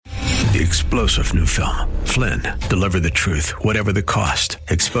The explosive new film, Flynn, deliver the truth, whatever the cost,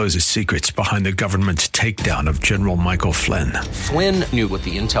 exposes secrets behind the government's takedown of General Michael Flynn. Flynn knew what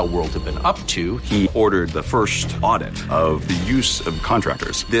the intel world had been up to. He ordered the first audit of the use of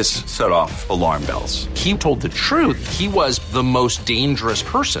contractors. This set off alarm bells. He told the truth. He was the most dangerous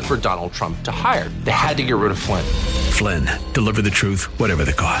person for Donald Trump to hire. They had to get rid of Flynn. Flynn, deliver the truth, whatever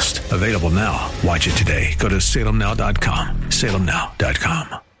the cost. Available now. Watch it today. Go to salemnow.com.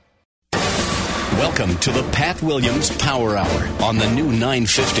 salemnow.com. Welcome to the Pat Williams Power Hour on the new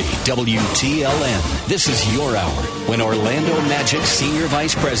 950 WTLN. This is your hour when Orlando Magic Senior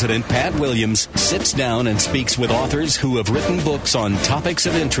Vice President Pat Williams sits down and speaks with authors who have written books on topics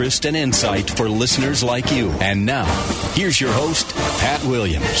of interest and insight for listeners like you. And now, here's your host, Pat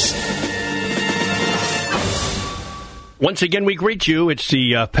Williams. Once again, we greet you. It's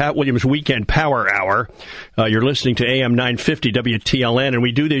the Pat Williams Weekend Power Hour. You're listening to AM 950 WTLN, and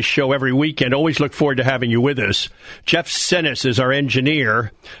we do this show every weekend. Always look forward to having you with us. Jeff Senes is our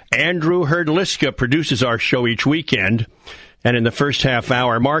engineer. Andrew Herdliska produces our show each weekend. And in the first half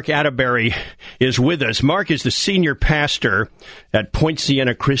hour, Mark Atterbury is with us. Mark is the senior pastor at Point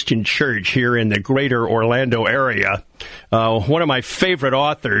Siena Christian Church here in the greater Orlando area. One of my favorite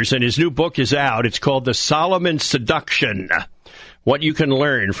authors, and his new book is out. It's called The Solomon Seduction, What You Can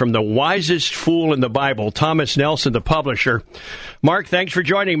Learn from the Wisest Fool in the Bible. Thomas Nelson, the publisher. Mark, thanks for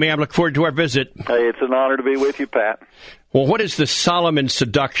joining me. I look forward to our visit. Hey, it's an honor to be with you, Pat. Well, what does the Solomon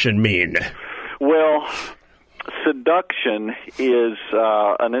Seduction mean? Well, seduction is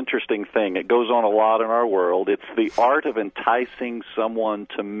an interesting thing. It goes on a lot in our world. It's the art of enticing someone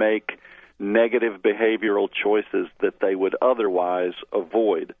to make negative behavioral choices that they would otherwise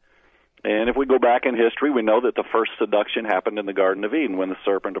avoid. And if we go back in history, we know that the first seduction happened in the Garden of Eden when the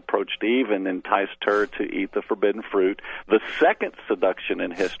serpent approached Eve and enticed her to eat the forbidden fruit. The second seduction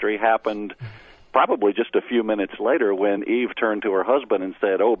in history happened probably just a few minutes later when Eve turned to her husband and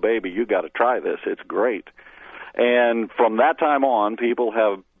said, "Oh, baby, you got to try this. It's great." And from that time on, people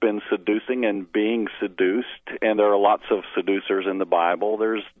have been seducing and being seduced, and there are lots of seducers in the Bible.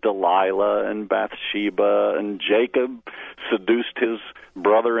 There's Delilah and Bathsheba, and Jacob seduced his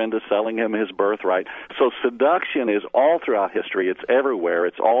brother into selling him his birthright. So seduction is all throughout history. It's everywhere.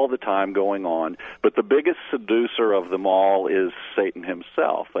 It's all the time going on. But the biggest seducer of them all is Satan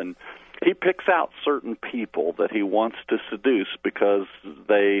himself. And he picks out certain people that he wants to seduce because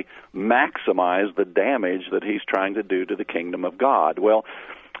they maximize the damage that he's trying to do to the kingdom of God. Well,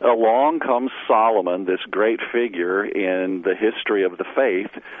 along comes Solomon, this great figure in the history of the faith,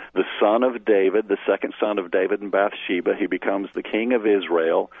 the son of David, the second son of David and Bathsheba. He becomes the king of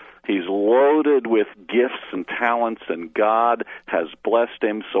Israel. He's loaded with gifts and talents, and God has blessed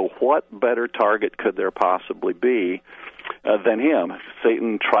him. So what better target could there possibly be than him?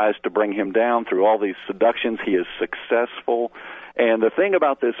 Satan tries to bring him down through all these seductions. He is successful. And the thing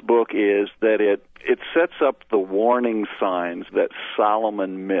about this book is that it sets up the warning signs that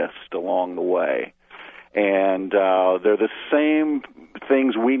Solomon missed along the way. And they're the same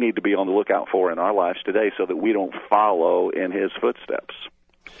things we need to be on the lookout for in our lives today so that we don't follow in his footsteps.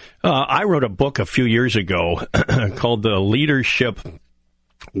 I wrote a book a few years ago called The Leadership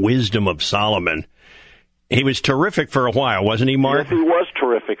Wisdom of Solomon. He was terrific for a while, wasn't he, Mark? Yes, he was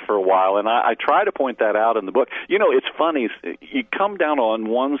terrific for a while, and I try to point that out in the book. You know, it's funny. You come down on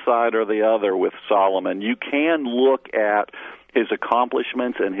one side or the other with Solomon. You can look at his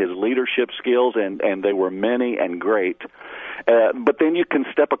accomplishments and his leadership skills, and they were many and great. But then you can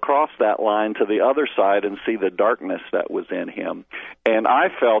step across that line to the other side and see the darkness that was in him. And I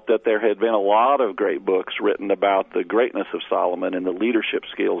felt that there had been a lot of great books written about the greatness of Solomon and the leadership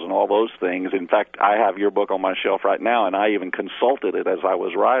skills and all those things. In fact, I have your book on my shelf right now, and I even consulted it as I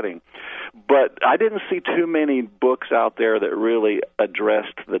was writing. But I didn't see too many books out there that really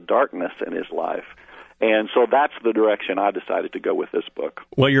addressed the darkness in his life. And so that's the direction I decided to go with this book.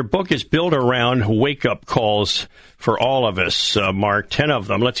 Well, your book is built around wake-up calls for all of us, Mark, 10 of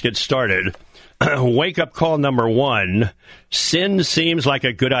them. Let's get started. Wake-up call number 1, sin seems like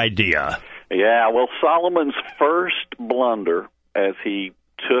a good idea. Yeah, well, Solomon's first blunder as he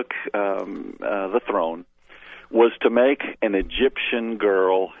took the throne was to make an Egyptian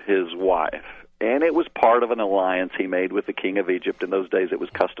girl his wife. And it was part of an alliance he made with the king of Egypt. In those days, it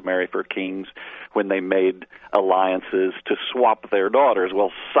was customary for kings, when they made alliances, to swap their daughters.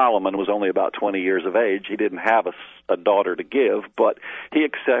 Well, Solomon was only about 20 years of age. He didn't have a daughter to give, but he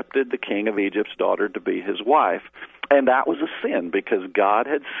accepted the king of Egypt's daughter to be his wife. And that was a sin, because God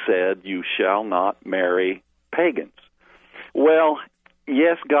had said, "You shall not marry pagans." Well,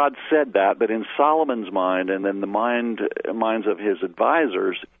 yes, God said that, but in Solomon's mind and in the minds of his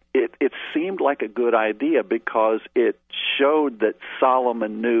advisors, it seemed like a good idea because it showed that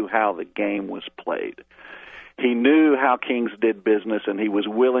Solomon knew how the game was played. He knew how kings did business, and he was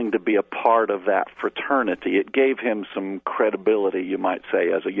willing to be a part of that fraternity. It gave him some credibility, you might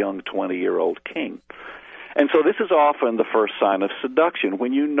say, as a young 20-year-old king. And so this is often the first sign of seduction.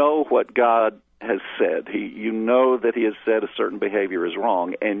 When you know what God has said, you know that he has said a certain behavior is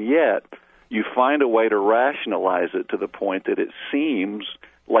wrong, and yet you find a way to rationalize it to the point that it seems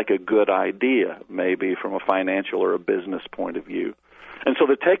like a good idea, maybe from a financial or a business point of view. And so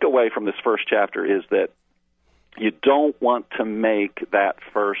the takeaway from this first chapter is that you don't want to make that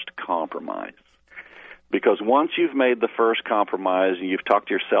first compromise. Because once you've made the first compromise and you've talked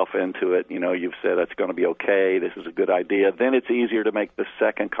yourself into it, you've said it's going to be okay, this is a good idea, then it's easier to make the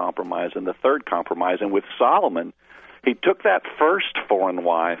second compromise and the third compromise. And with Solomon, he took that first foreign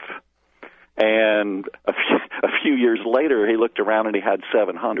wife, and a few years later he looked around and he had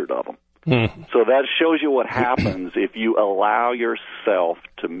 700 of them. So that shows you what happens if you allow yourself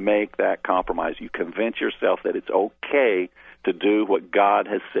to make that compromise. You convince yourself that it's okay to do what God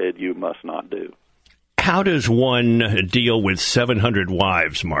has said you must not do. How does one deal with 700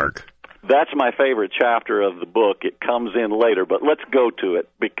 wives, Mark? That's my favorite chapter of the book. It comes in later, but let's go to it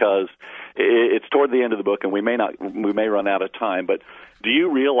because it's toward the end of the book, and we may run out of time. But do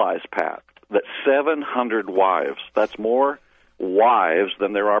you realize, Pat, that 700 wives, that's more wives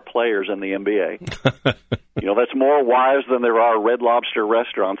than there are players in the NBA? That's more wives than there are Red Lobster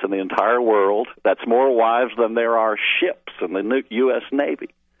restaurants in the entire world. That's more wives than there are ships in the U.S. Navy.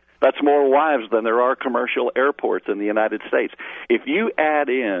 That's more wives than there are commercial airports in the United States. If you add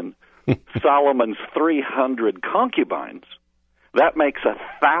in Solomon's 300 concubines, that makes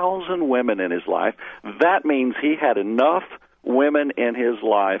 1,000 women in his life. That means he had enough women in his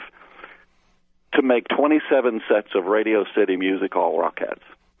life to make 27 sets of Radio City Music Hall Rockettes.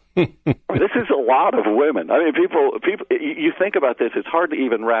 This is a lot of women. I mean, people. You think about this, it's hard to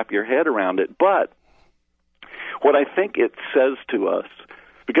even wrap your head around it. But what I think it says to us,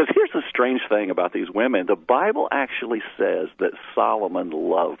 because here's the strange thing about these women, the Bible actually says that Solomon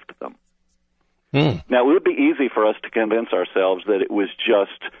loved them. Now, it would be easy for us to convince ourselves that it was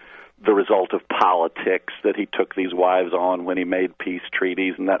just the result of politics, that he took these wives on when he made peace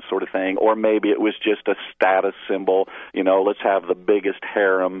treaties and that sort of thing, or maybe it was just a status symbol, let's have the biggest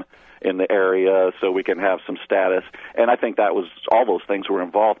harem in the area so we can have some status. And I think that was, all those things were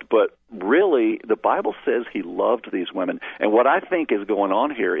involved. But really, the Bible says he loved these women. And what I think is going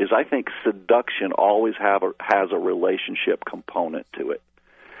on here is I think seduction always has a relationship component to it.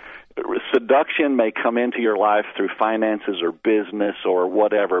 Seduction may come into your life through finances or business or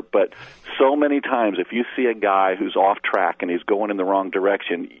whatever, but so many times if you see a guy who's off track and he's going in the wrong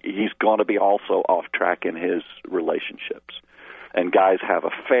direction, he's going to be also off track in his relationships. And guys have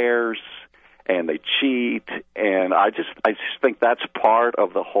affairs and they cheat, and I just think that's part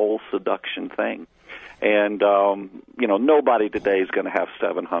of the whole seduction thing. And nobody today is going to have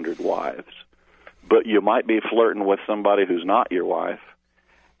 700 wives, but you might be flirting with somebody who's not your wife.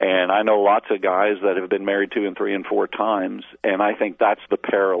 And I know lots of guys that have been married 2 and 3 and 4 times, and I think that's the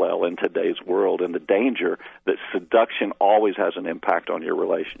parallel in today's world and the danger that seduction always has an impact on your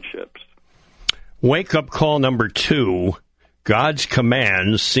relationships. Wake-up call number 2, God's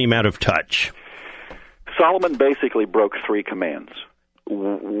commands seem out of touch. Solomon basically broke 3 commands.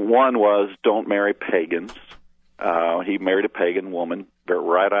 One was don't marry pagans. He married a pagan woman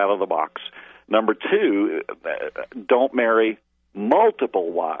right out of the box. Number 2, don't marry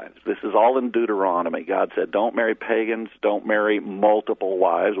multiple wives. This is all in Deuteronomy. God said, don't marry pagans, don't marry multiple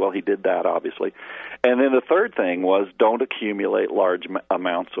wives. Well, he did that, obviously. And then the third thing was don't accumulate large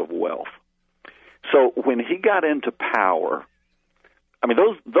amounts of wealth. So when he got into power, I mean,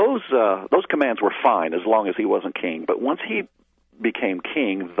 those commands were fine as long as he wasn't king. But once he became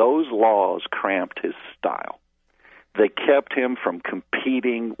king, those laws cramped his style. They kept him from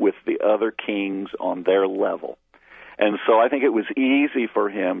competing with the other kings on their level. And so I think it was easy for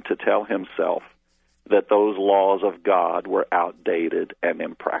him to tell himself that those laws of God were outdated and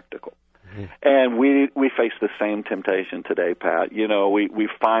impractical. Mm-hmm. And we face the same temptation today, Pat. We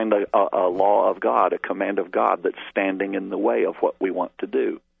find a law of God, a command of God that's standing in the way of what we want to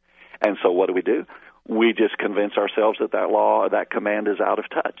do. And so what do? We just convince ourselves that law, that command is out of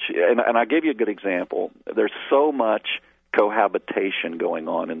touch. And I'll give you a good example. There's so much cohabitation going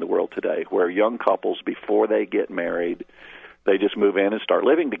on in the world today where young couples, before they get married, they just move in and start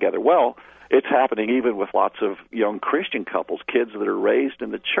living together. Well, it's happening even with lots of young Christian couples, kids that are raised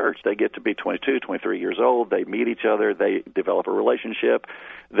in the church. They get to be 22, 23 years old. They meet each other. They develop a relationship.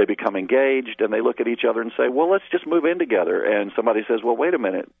 They become engaged, and they look at each other and say, well, let's just move in together. And somebody says, well, wait a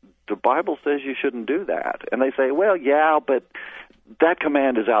minute. The Bible says you shouldn't do that. And they say, well, yeah, but that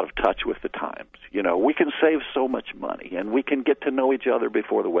command is out of touch with the times. You know, we can save so much money, and we can get to know each other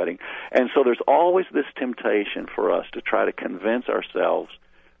before the wedding. And so there's always this temptation for us to try to convince ourselves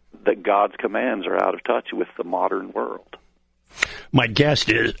that God's commands are out of touch with the modern world. My guest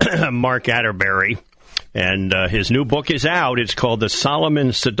is Mark Atterbury, and his new book is out. It's called The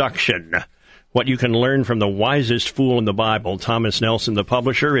Solomon Seduction, What You Can Learn from the Wisest Fool in the Bible. Thomas Nelson, the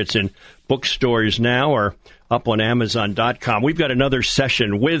publisher. It's in bookstores now or up on Amazon.com. We've got another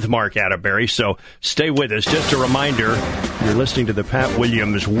session with Mark Atterbury, so stay with us. Just a reminder, you're listening to the Pat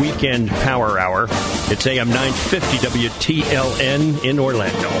Williams Weekend Power Hour. It's AM 950 WTLN in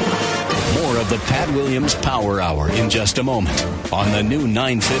Orlando. More of the Pat Williams Power Hour in just a moment on the new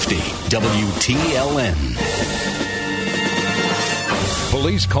 950 WTLN.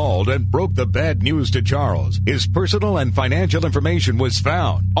 Police called and broke the bad news to Charles. His personal and financial information was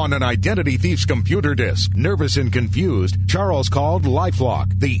found on an identity thief's computer disk. Nervous and confused, Charles called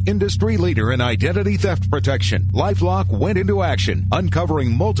LifeLock, the industry leader in identity theft protection. LifeLock went into action,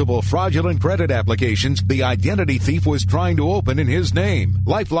 uncovering multiple fraudulent credit applications the identity thief was trying to open in his name.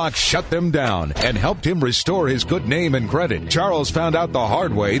 LifeLock shut them down and helped him restore his good name and credit. Charles found out the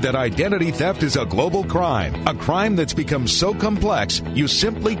hard way that identity theft is a global crime, a crime that's become so complex you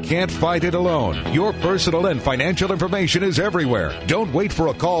simply can't fight it alone. Your personal and financial information is everywhere. Don't wait for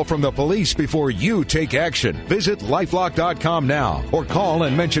a call from the police before you take action. Visit LifeLock.com now or call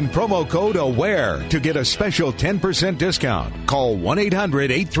and mention promo code AWARE to get a special 10% discount. Call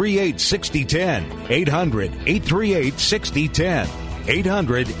 1-800-838-6010. 800-838-6010.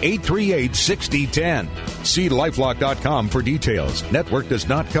 800-838-6010. See LifeLock.com for details. Network does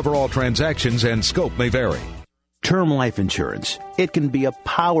not cover all transactions and scope may vary. Term life insurance. It can be a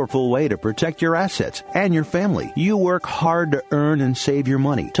powerful way to protect your assets and your family. You work hard to earn and save your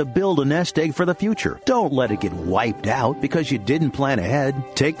money to build a nest egg for the future. Don't let it get wiped out because you didn't plan ahead.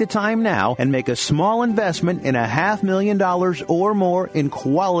 Take the time now and make a small investment in $500,000 or more in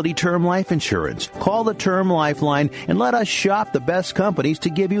quality term life insurance. Call the Term Lifeline and let us shop the best companies to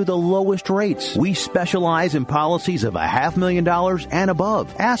give you the lowest rates. We specialize in policies of $500,000 and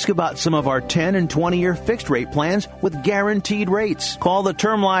above. Ask about some of our 10 and 20-year fixed rate plans with guaranteed rates. Call the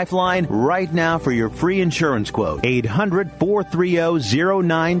Term Lifeline right now for your free insurance quote.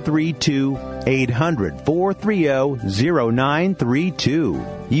 800-430-0932.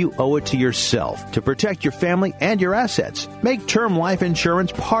 800-430-0932. You owe it to yourself to protect your family and your assets. Make term life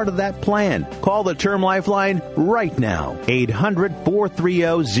insurance part of that plan. Call the Term Lifeline right now.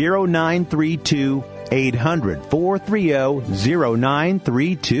 800-430-0932.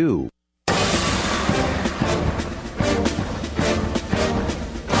 800-430-0932.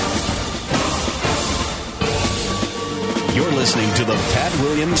 You're listening to the Pat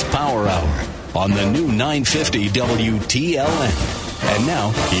Williams Power Hour on the new 950 WTLN. And now,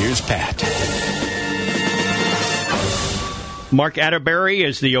 here's Pat. Mark Atterbury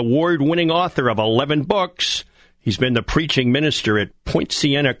is the award-winning author of 11 books. He's been the preaching minister at Point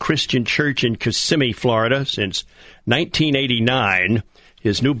Siena Christian Church in Kissimmee, Florida, since 1989.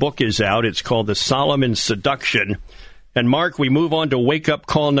 His new book is out. It's called The Solomon Seduction. And, Mark, we move on to wake-up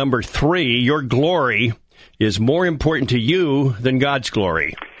call number 3. Your glory is more important to you than God's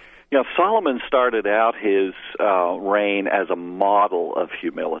glory. You know, Solomon started out his reign as a model of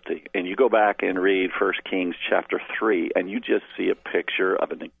humility. And you go back and read 1 Kings chapter 3, and you just see a picture of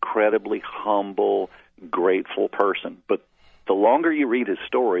an incredibly humble, grateful person. But the longer you read his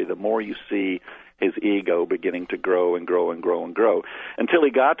story, the more you see his ego beginning to grow and grow and grow and grow, until he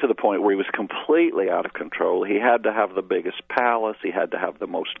got to the point where he was completely out of control. He had to have the biggest palace. He had to have the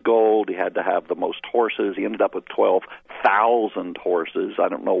most gold. He had to have the most horses. He ended up with 12,000 horses. I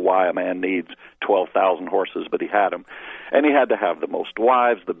don't know why a man needs 12,000 horses, but he had them. And he had to have the most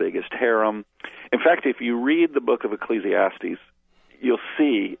wives, the biggest harem. In fact, if you read the book of Ecclesiastes, you'll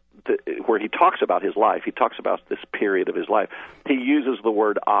see where he talks about his life, he talks about this period of his life, he uses the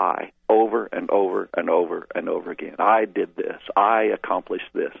word I over and over and over and over again. I did this. I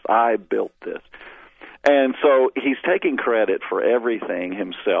accomplished this. I built this. And so he's taking credit for everything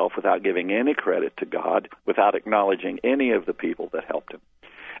himself without giving any credit to God, without acknowledging any of the people that helped him.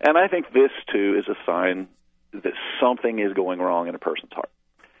 And I think this, too, is a sign that something is going wrong in a person's heart.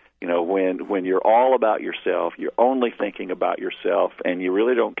 You know, when you're all about yourself, you're only thinking about yourself, and you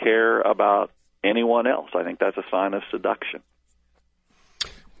really don't care about anyone else. I think that's a sign of seduction.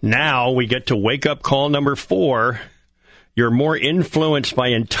 Now we get to wake-up call number 4. You're more influenced by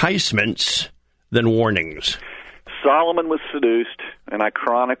enticements than warnings. Solomon was seduced, and I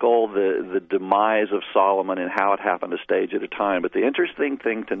chronicle the demise of Solomon and how it happened a stage at a time. But the interesting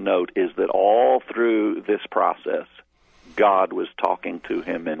thing to note is that all through this process, God was talking to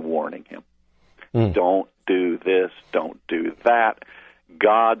him and warning him. Don't do this, don't do that.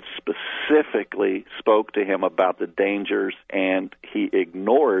 God specifically spoke to him about the dangers, and he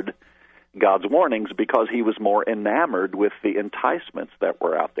ignored God's warnings because he was more enamored with the enticements that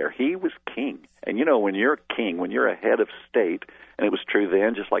were out there. He was king. And you know, when you're a king, when you're a head of state, and it was true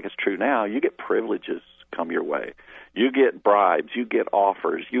then just like it's true now, you get privileges come your way. You get bribes, you get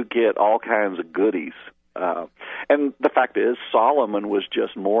offers, you get all kinds of goodies. And the fact is, Solomon was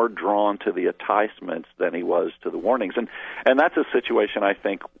just more drawn to the enticements than he was to the warnings. And that's a situation I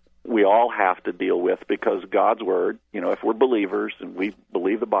think we all have to deal with, because God's Word, you know, if we're believers and we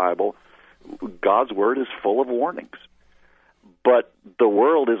believe the Bible, God's Word is full of warnings. But the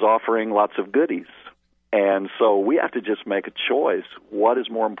world is offering lots of goodies. And so we have to just make a choice. What is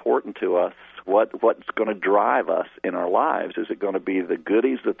more important to us? What's going to drive us in our lives? Is it going to be the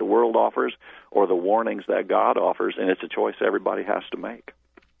goodies that the world offers or the warnings that God offers? And it's a choice everybody has to make.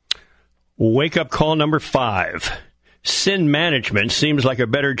 Wake-up call number 5. Sin management seems like a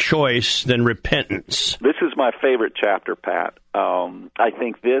better choice than repentance. This is my favorite chapter, Pat. I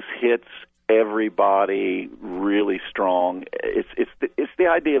think this hits everybody really strong. It's the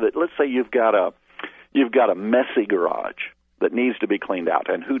idea that, let's say you've got a messy garage that needs to be cleaned out,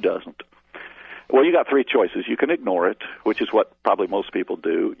 and who doesn't? Well, you got 3 choices. You can ignore it, which is what probably most people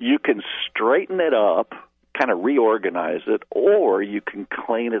do. You can straighten it up, kind of reorganize it, or you can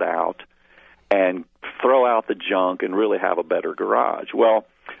clean it out and throw out the junk and really have a better garage. Well,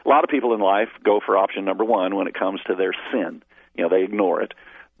 a lot of people in life go for option number 1 when it comes to their sin. You know, they ignore it.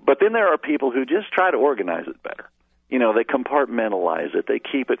 But then there are people who just try to organize it better. You know, they compartmentalize it. They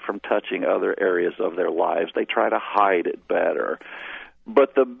keep it from touching other areas of their lives. They try to hide it better.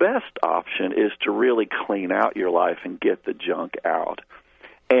 But the best option is to really clean out your life and get the junk out.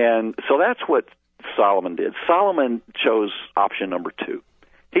 And so that's what Solomon did. Solomon chose option number 2.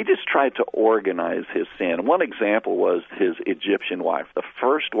 He just tried to organize his sin. One example was his Egyptian wife, the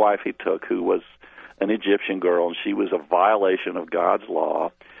first wife he took, who was an Egyptian girl, and she was a violation of God's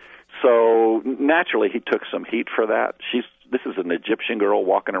law. So naturally, he took some heat for that. This is an Egyptian girl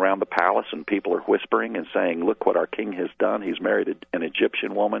walking around the palace, and people are whispering and saying, "Look what our king has done. He's married an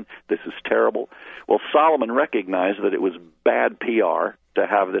Egyptian woman. This is terrible." Well, Solomon recognized that it was bad PR to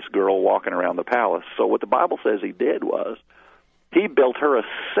have this girl walking around the palace. So what the Bible says he did was he built her a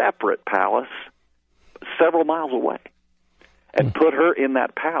separate palace several miles away and put her in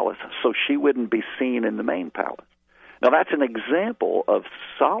that palace so she wouldn't be seen in the main palace. Now, that's an example of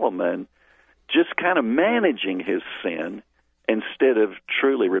Solomon just kind of managing his sin instead of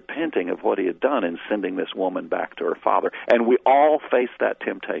truly repenting of what he had done and sending this woman back to her father. And we all face that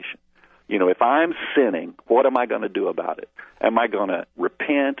temptation. You know, if I'm sinning, what am I going to do about it? Am I going to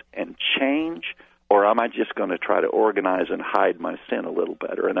repent and change, or am I just going to try to organize and hide my sin a little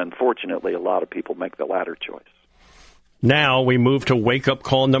better? And unfortunately, a lot of people make the latter choice. Now we move to wake-up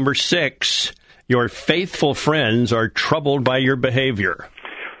call number 6. Your faithful friends are troubled by your behavior.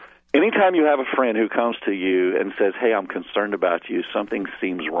 Anytime you have a friend who comes to you and says, "Hey, I'm concerned about you, something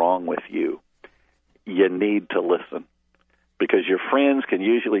seems wrong with you," you need to listen, because your friends can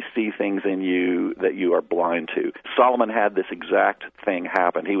usually see things in you that you are blind to. Solomon had this exact thing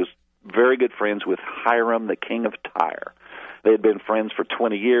happen. He was very good friends with Hiram, the king of Tyre. They had been friends for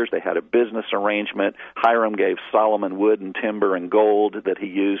 20 years. They had a business arrangement. Hiram gave Solomon wood and timber and gold that he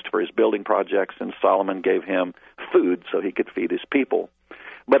used for his building projects, and Solomon gave him food so he could feed his people.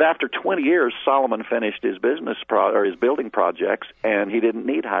 But after 20 years, Solomon finished his his building projects, and he didn't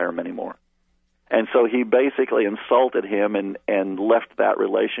need Hiram anymore. And so he basically insulted him and left that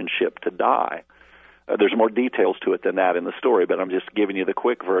relationship to die. There's more details to it than that in the story, but I'm just giving you the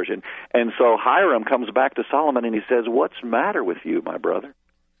quick version. And so Hiram comes back to Solomon and he says, "What's the matter with you, my brother?"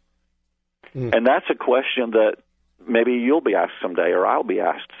 And that's a question that maybe you'll be asked someday, or I'll be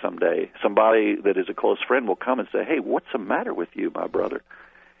asked someday. Somebody that is a close friend will come and say, "Hey, what's the matter with you, my brother?"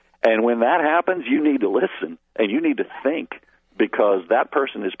 And when that happens, you need to listen and you need to think, because that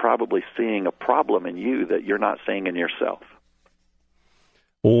person is probably seeing a problem in you that you're not seeing in yourself.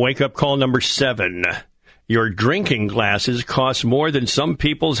 Wake-up call number 7. Your drinking glasses cost more than some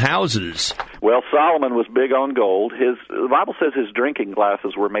people's houses. Well, Solomon was big on gold. The Bible says his drinking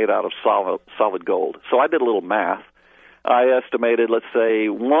glasses were made out of solid gold. So I did a little math. I estimated, let's say,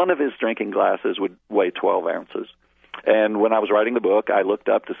 one of his drinking glasses would weigh 12 ounces. And when I was writing the book, I looked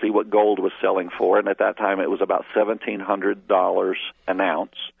up to see what gold was selling for, and at that time it was about $1,700 an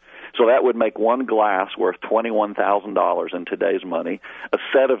ounce. So that would make one glass worth $21,000 in today's money. A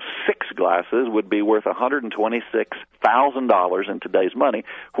set of 6 glasses would be worth $126,000 in today's money,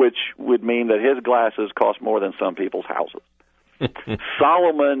 which would mean that his glasses cost more than some people's houses.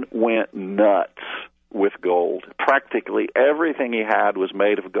 Solomon went nuts with gold. Practically everything he had was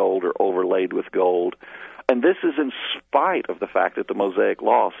made of gold or overlaid with gold. And this is in spite of the fact that the Mosaic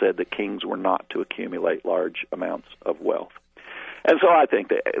Law said that kings were not to accumulate large amounts of wealth. And so I think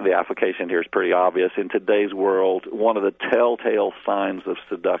the application here is pretty obvious. In today's world, one of the telltale signs of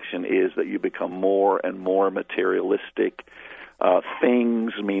seduction is that you become more and more materialistic.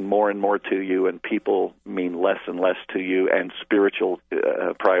 Things mean more and more to you, and people mean less and less to you, and spiritual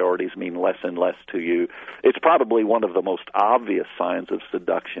priorities mean less and less to you. It's probably one of the most obvious signs of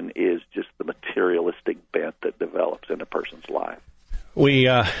seduction is just the materialistic bent that develops in a person's life. We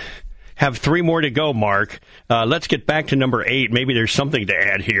have 3 more to go, Mark. Let's get back to number 8. Maybe there's something to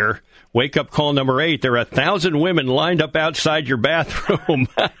add here. Wake-up call number 8. There are 1,000 women lined up outside your bathroom.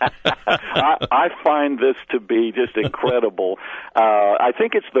 I find this to be just incredible. I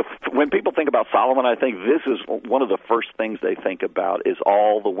think it's when people think about Solomon, I think this is one of the first things they think about is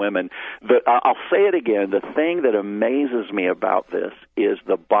all the women. I'll say it again. The thing that amazes me about this is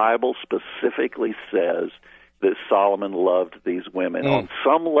the Bible specifically says that Solomon loved these women. On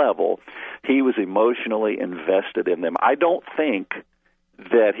some level, he was emotionally invested in them. I don't think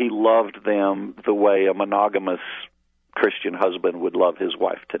that he loved them the way a monogamous Christian husband would love his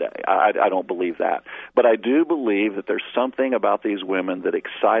wife today. I don't believe that. But I do believe that there's something about these women that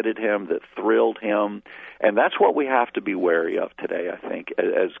excited him, that thrilled him, and that's what we have to be wary of today, I think,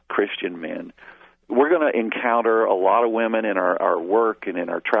 as Christian men. We're going to encounter a lot of women in our work and in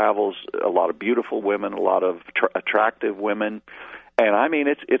our travels, a lot of beautiful women, a lot of attractive women. And, I mean,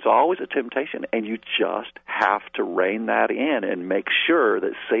 it's always a temptation, and you just have to rein that in and make sure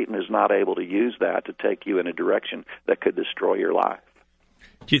that Satan is not able to use that to take you in a direction that could destroy your life.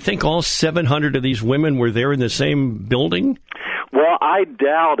 Do you think all 700 of these women were there in the same building? Well, I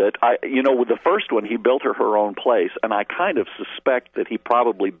doubt it. With the first one, he built her own place, and I kind of suspect that he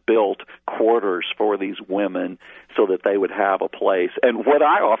probably built quarters for these women so that they would have a place. And what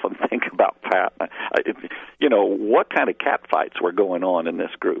I often think about, Pat, what kind of catfights were going on in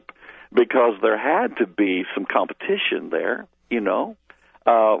this group? Because there had to be some competition there,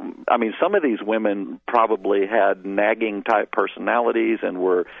 some of these women probably had nagging-type personalities and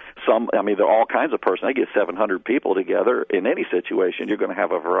there are all kinds of personalities. They get 700 people together. In any situation, you're going to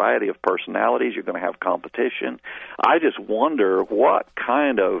have a variety of personalities. You're going to have competition. I just wonder what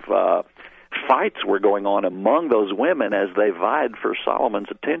kind of fights were going on among those women as they vied for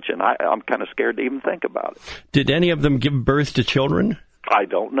Solomon's attention. I'm kind of scared to even think about it. Did any of them give birth to children? I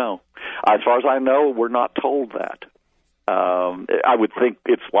don't know. As far as I know, we're not told that. I would think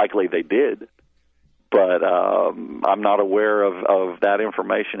it's likely they did, but I'm not aware of that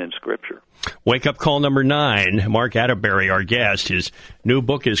information in Scripture. Wake-up call number 9. Mark Atterbury, our guest. His new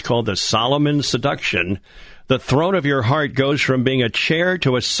book is called The Solomon Seduction. The throne of your heart goes from being a chair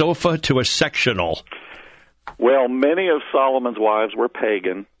to a sofa to a sectional. Well, many of Solomon's wives were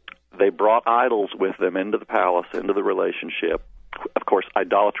pagan. They brought idols with them into the palace, into the relationship. Of course,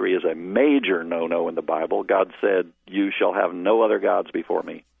 idolatry is a major no-no in the Bible. God said, "You shall have no other gods before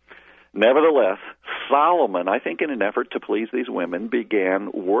me." Nevertheless, Solomon, I think in an effort to please these women,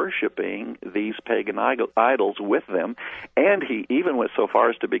 began worshiping these pagan idols with them, and he even went so far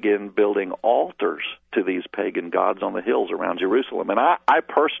as to begin building altars to these pagan gods on the hills around Jerusalem. And I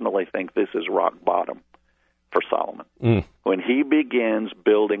personally think this is rock bottom for Solomon. When he begins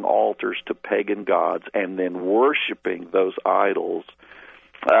building altars to pagan gods and then worshiping those idols,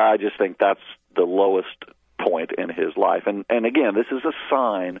 I just think that's the lowest point in his life. And again, this is a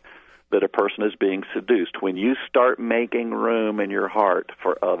sign that a person is being seduced. When you start making room in your heart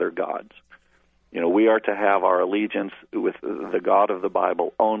for other gods. We are to have our allegiance with the God of the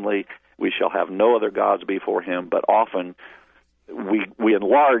Bible only. We shall have no other gods before him, but often we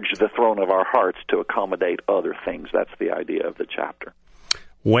enlarge the throne of our hearts to accommodate other things. That's the idea of the chapter.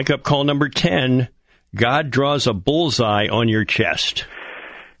 Wake-up call number 10. God draws a bullseye on your chest.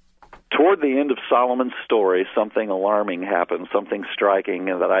 Toward the end of Solomon's story, something alarming happened, something striking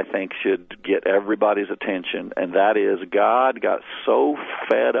that I think should get everybody's attention, and that is God got so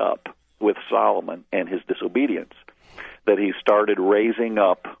fed up with Solomon and his disobedience that he started raising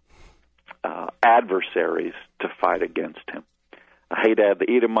up adversaries to fight against him. Hadad the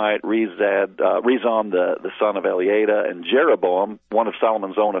Edomite, Rezon the son of Eliada, and Jeroboam, one of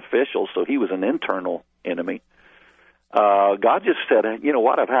Solomon's own officials, so he was an internal enemy. God just said, you know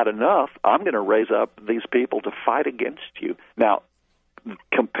what, I've had enough. I'm going to raise up these people to fight against you. Now,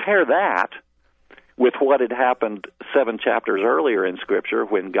 compare that with what had happened 7 chapters earlier in Scripture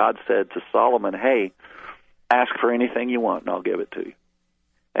when God said to Solomon, hey, ask for anything you want and I'll give it to you.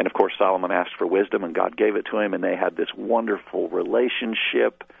 And, of course, Solomon asked for wisdom and God gave it to him, and they had this wonderful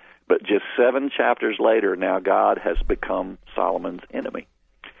relationship. But just 7 chapters later, now God has become Solomon's enemy.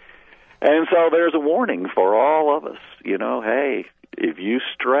 And so there's a warning for all of us, you know, hey, if you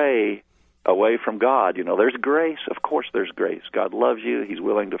stray away from God, you know, there's grace. Of course there's grace. God loves you. He's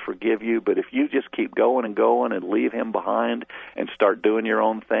willing to forgive you. But if you just keep going and leave him behind and start doing your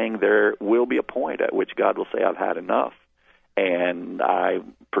own thing, there will be a point at which God will say, I've had enough. And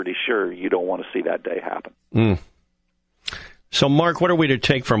I'm pretty sure you don't want to see that day happen. So, Mark, what are we to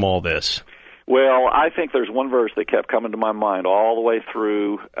take from all this? Well, I think there's one verse that kept coming to my mind all the way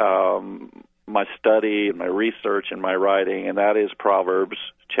through my study and my research and my writing, and that is Proverbs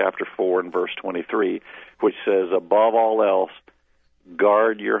chapter 4 and verse 23, which says, above all else,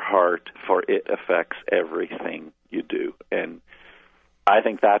 guard your heart, for it affects everything you do. And I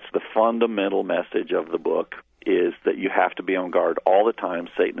think that's the fundamental message of the book, is that you have to be on guard all the time.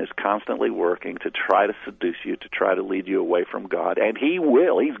 Satan is constantly working to try to seduce you, to try to lead you away from God. And he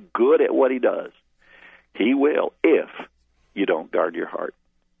will. He's good at what he does. He will if you don't guard your heart.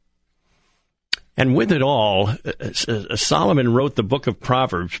 And with it all, Solomon wrote the book of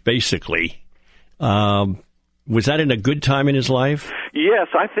Proverbs, basically. Was that in a good time in his life? Yes,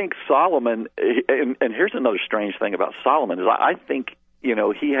 I think Solomon, and here's another strange thing about Solomon, is I think, you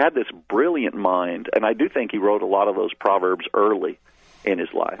know, he had this brilliant mind, and I do think he wrote a lot of those Proverbs early in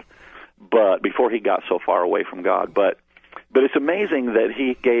his life, but before he got so far away from God. But it's amazing that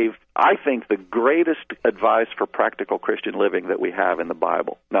he gave, I think, the greatest advice for practical Christian living that we have in the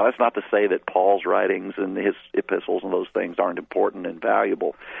Bible. Now, that's not to say that Paul's writings and his epistles and those things aren't important and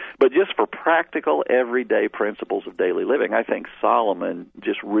valuable, but just for practical, everyday principles of daily living, I think Solomon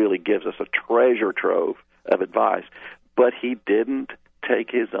just really gives us a treasure trove of advice. But he didn't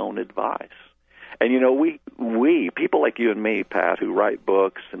take his own advice. And, you know, we people like you and me, Pat, who write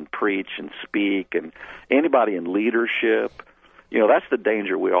books and preach and speak, and anybody in leadership, you know, that's the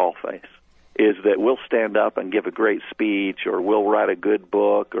danger we all face, is that we'll stand up and give a great speech, or we'll write a good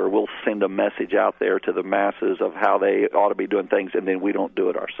book, or we'll send a message out there to the masses of how they ought to be doing things, and then we don't do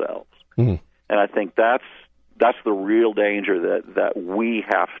it ourselves. Mm-hmm. And I think that's the real danger that we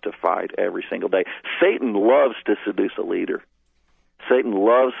have to fight every single day. Satan loves to seduce a leader. Satan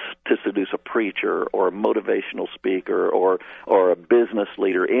loves to seduce a preacher or a motivational speaker or a business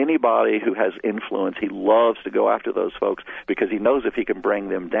leader. Anybody who has influence, he loves to go after those folks because he knows if he can bring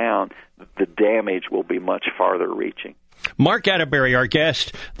them down, the damage will be much farther reaching. Mark Atterbury, our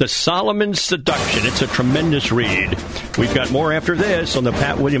guest, The Solomon Seduction. It's a tremendous read. We've got more after this on the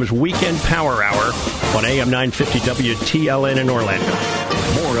Pat Williams Weekend Power Hour on AM 950 WTLN in Orlando.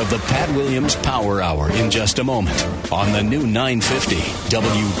 More of the Pat Williams Power Hour in just a moment on the new 950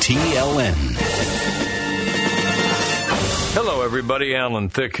 WTLN. Hello, everybody. Alan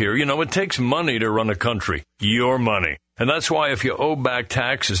Thicke here. You know, it takes money to run a country. Your money. And that's why if you owe back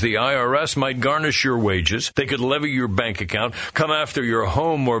taxes, the IRS might garnish your wages. They could levy your bank account, come after your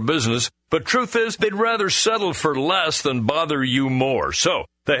home or business. But truth is, they'd rather settle for less than bother you more. So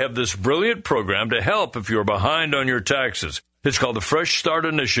they have this brilliant program to help if you're behind on your taxes. It's called the Fresh Start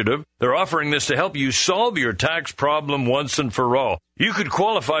Initiative. They're offering this to help you solve your tax problem once and for all. You could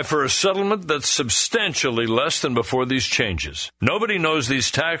qualify for a settlement that's substantially less than before these changes. Nobody knows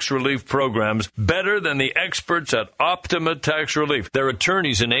these tax relief programs better than the experts at Optima Tax Relief. Their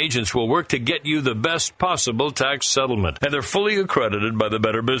attorneys and agents will work to get you the best possible tax settlement, and they're fully accredited by the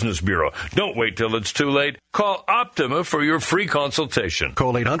Better Business Bureau. Don't wait till it's too late. Call Optima for your free consultation.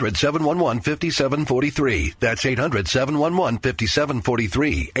 Call 800-711-5743. That's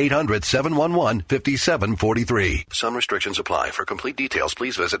 800-711-5743. 800-711-5743. Some restrictions apply. For complete details,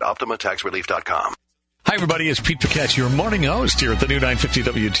 please visit OptimaTaxRelief.com. Hi, everybody. It's Pete Paquette, your morning host here at the new 950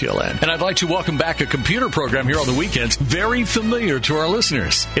 WTLN. And I'd like to welcome back a computer program here on the weekends, very familiar to our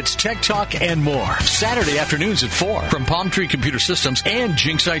listeners. It's Tech Talk and More, Saturday afternoons at 4 from Palm Tree Computer Systems and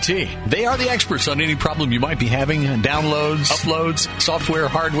Jinx IT. They are the experts on any problem you might be having, downloads, uploads, software,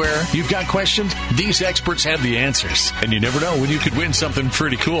 hardware. You've got questions? These experts have the answers. And you never know when you could win something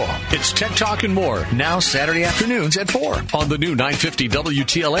pretty cool. It's Tech Talk and More, now Saturday afternoons at 4 on the new 950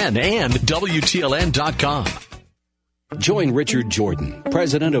 WTLN and WTLN.com. Join Richard Jordan,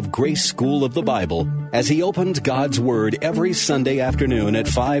 president of Grace School of the Bible, as he opened God's Word every Sunday afternoon at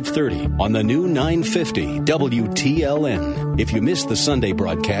 5:30 on the new 950 WTLN. If you missed the Sunday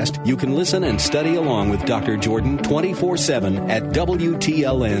broadcast, you can listen and study along with Dr. Jordan 24/7 at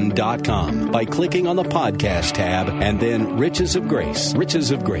WTLN.com by clicking on the podcast tab and then Riches of Grace.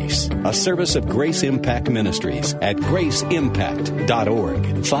 Riches of Grace, a service of Grace Impact Ministries at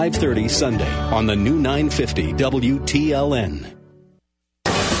graceimpact.org. 5:30 Sunday on the new 950 WTLN.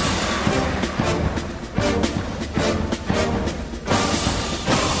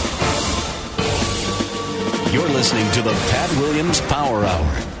 You're listening to the Pat Williams Power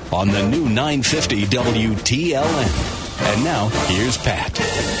Hour on the new 950 WTLN. And now, here's Pat.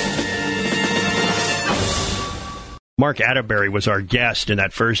 Mark Atterbury was our guest in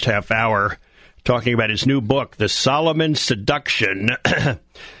that first half hour, talking about his new book, The Solomon Seduction.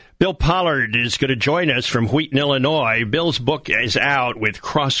 Bill Pollard is going to join us from Wheaton, Illinois. Bill's book is out with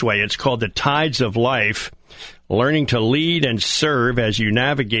Crossway. It's called The Tides of Life, Learning to Lead and Serve as You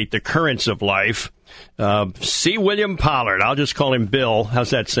Navigate the Currents of Life. C. William Pollard. I'll just call him Bill. How's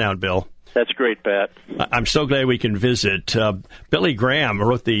that sound, Bill? That's great, Pat. I'm so glad we can visit. Billy Graham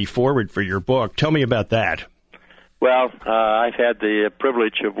wrote the foreword for your book. Tell me about that. Well, I've had the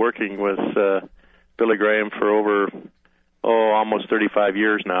privilege of working with Billy Graham for over, almost 35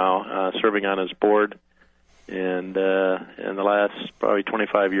 years now, serving on his board, and in the last probably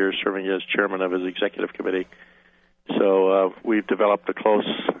 25 years serving as chairman of his executive committee. So we've developed a close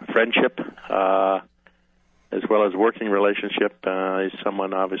friendship as well as working relationship. He's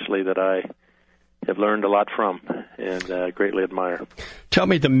someone, obviously, that I have learned a lot from and greatly admire. Tell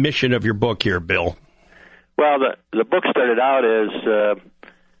me the mission of your book here, Bill. Well, the book started out as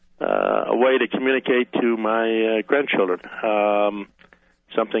a way to communicate to my grandchildren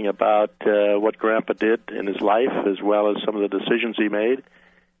something about what Grandpa did in his life, as well as some of the decisions he made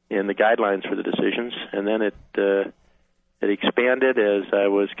and the guidelines for the decisions. And then it expanded as I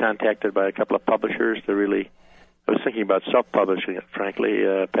was contacted by a couple of publishers to really, I was thinking about self-publishing it, frankly,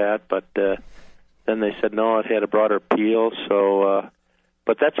 Pat, but then they said no, it had a broader appeal, so,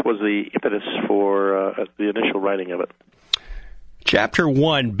 but that was the impetus for the initial writing of it. Chapter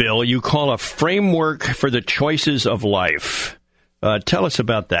 1, Bill, you call a framework for the choices of life. Tell us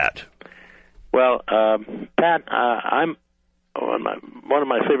about that. Well, Pat, one of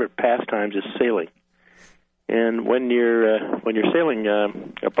my favorite pastimes is sailing. And when you're sailing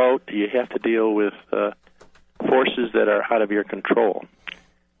a boat, you have to deal with forces that are out of your control,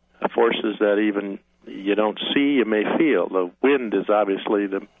 forces that even you don't see, you may feel. The wind is obviously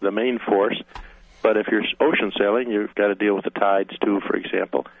the main force, but if you're ocean sailing, you've got to deal with the tides too, for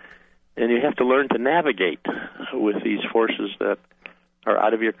example. And you have to learn to navigate with these forces that are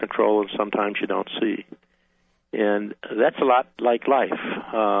out of your control and sometimes you don't see. And that's a lot like life,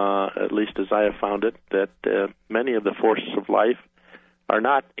 at least as I have found it, that many of the forces of life are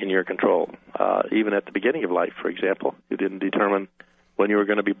not in your control. Even at the beginning of life, for example, you didn't determine when you were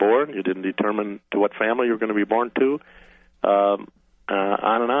going to be born. You didn't determine to what family you were going to be born to, on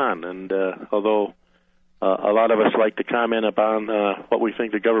and on. And although a lot of us like to comment upon what we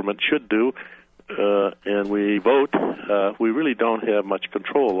think the government should do, and we vote, we really don't have much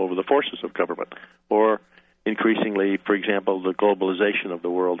control over the forces of government, or increasingly, for example, the globalization of the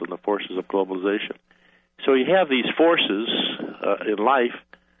world and the forces of globalization. So you have these forces in life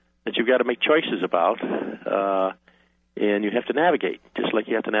that you've got to make choices about, and you have to navigate, just like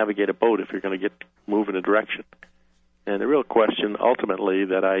you have to navigate a boat if you're going to move in a direction. And the real question, ultimately,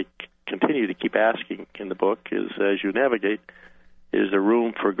 that I continue to keep asking in the book is, as you navigate, is there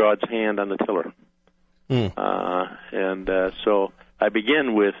room for God's hand on the tiller? So I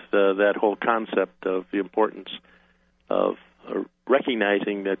begin with that whole concept of the importance of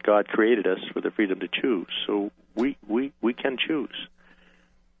recognizing that God created us with the freedom to choose. So we can choose.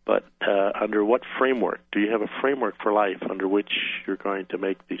 But under what framework? Do you have a framework for life under which you're going to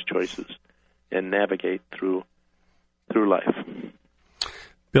make these choices and navigate through life?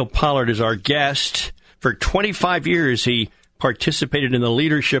 Bill Pollard is our guest. For 25 years, he participated in the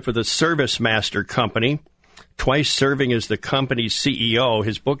leadership of the Service Master Company, twice serving as the company's CEO.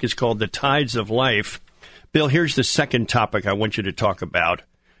 His book is called The Tides of Life. Bill, here's the second topic I want you to talk about,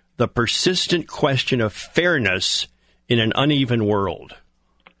 the persistent question of fairness in an uneven world.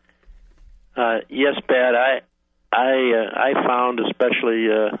 Yes, Pat. I found, especially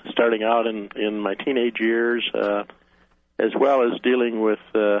starting out in my teenage years, as well as dealing with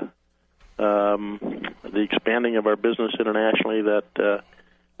the expanding of our business internationally, that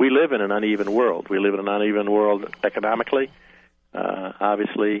we live in an uneven world. We live in an uneven world economically.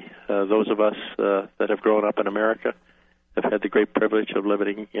 Obviously, those of us that have grown up in America have had the great privilege of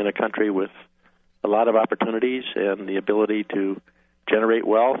living in a country with a lot of opportunities and the ability to generate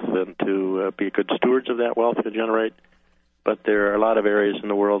wealth and to be good stewards of that wealth to generate. But there are a lot of areas in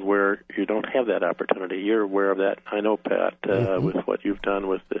the world where you don't have that opportunity. You're aware of that, I know, Pat, with what you've done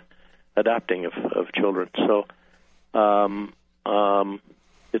with the adopting of children. So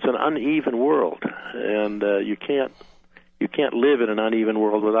it's an uneven world, and you can't live in an uneven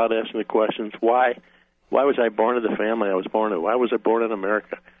world without asking the questions: why was I born to the family I was born to? Why was I born in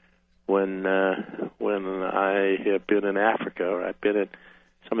America when I have been in Africa, or I've been in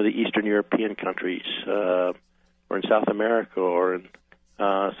some of the Eastern European countries, or in South America, or in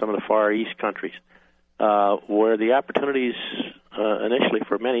some of the Far East countries, where the opportunities initially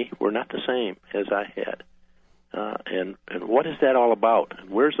for many were not the same as I had. And what is that all about? And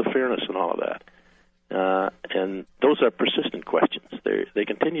where's the fairness in all of that? And those are persistent questions. They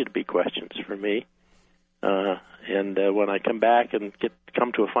continue to be questions for me. And when I come back and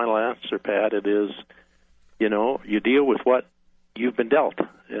come to a final answer, Pat, it is, you deal with what you've been dealt,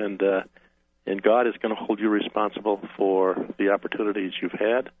 and God is going to hold you responsible for the opportunities you've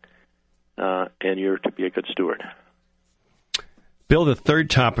had, and you're to be a good steward. Bill, the third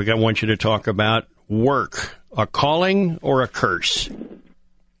topic I want you to talk about, work, a calling or a curse?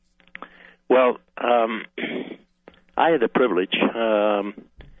 Well, I had the privilege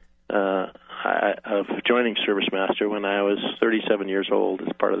of joining ServiceMaster when I was 37 years old as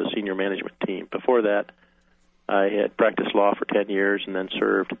part of the senior management team. Before that, I had practiced law for 10 years and then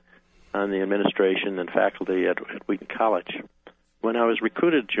served on the administration and faculty at Wheaton College. When I was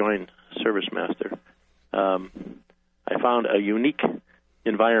recruited to join ServiceMaster, I found a unique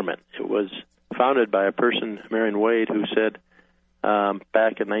environment. It was founded by a person, Marion Wade, who said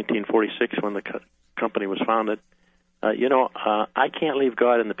back in 1946 when the company was founded, I can't leave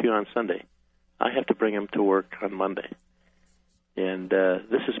God in the pew on Sunday. I have to bring him to work on Monday. And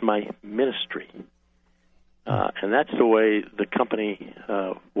this is my ministry. And that's the way the company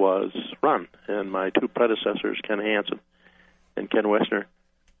was run. And my two predecessors, Ken Hansen and Ken Wessner,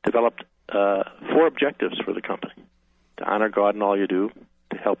 developed 4 objectives for the company: to honor God in all you do,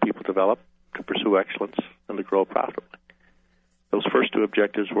 to help people develop, to pursue excellence, and to grow profitably. Those first 2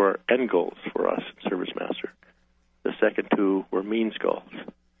 objectives were end goals for us at ServiceMaster. The second 2 were means goals.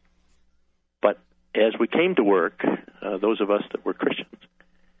 But as we came to work, those of us that were Christians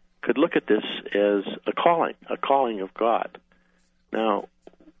could look at this as a calling of God. Now,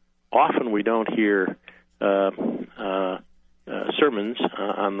 often we don't hear sermons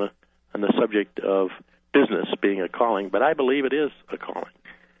on the subject of business being a calling, but I believe it is a calling,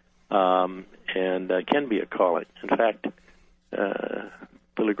 and can be a calling. In fact,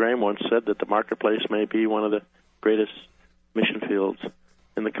 Billy Graham once said that the marketplace may be one of the greatest mission fields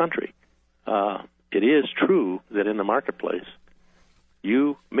in the country. It is true that in the marketplace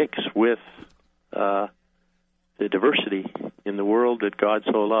you mix with the diversity in the world that God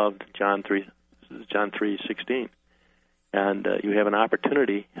so loved, John 3:16, and you have an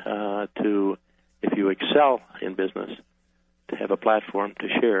opportunity to, if you excel in business, to have a platform to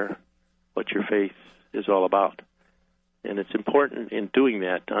share what your faith is all about. And it's important in doing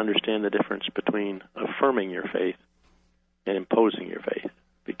that to understand the difference between affirming your faith and imposing your faith,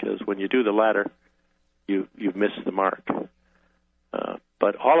 because when you do the latter, you've missed the mark.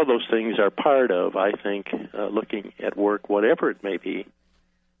 But all of those things are part of, I think, looking at work, whatever it may be,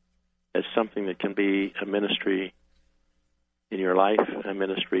 as something that can be a ministry in your life, a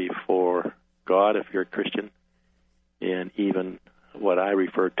ministry for God if you're a Christian, and even what I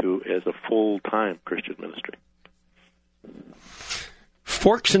refer to as a full-time Christian ministry.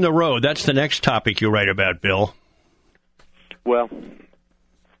 Forks in the road, that's the next topic you write about, Bill. Well,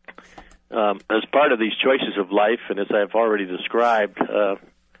 as part of these choices of life, and as I've already described,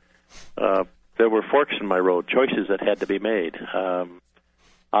 there were forks in my road, choices that had to be made.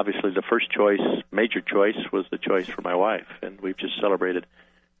 Obviously, the first choice, major choice, was the choice for my wife, and we've just celebrated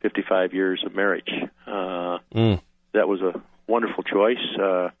 55 years of marriage. That was a wonderful choice,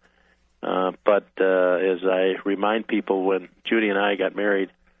 but as I remind people, when Judy and I got married,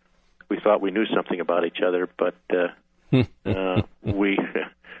 we thought we knew something about each other, but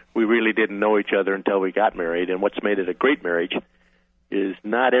we really didn't know each other until we got married. And what's made it a great marriage is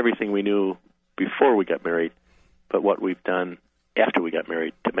not everything we knew before we got married, but what we've done after we got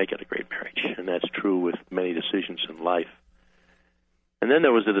married to make it a great marriage. And that's true with many decisions in life. And then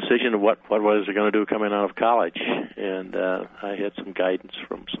there was the decision of what was I going to do coming out of college. And I had some guidance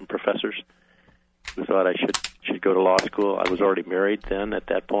from some professors who thought I should go to law school. I was already married then at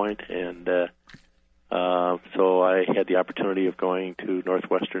that point, and so I had the opportunity of going to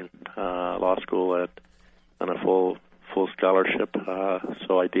Northwestern Law School on a full scholarship.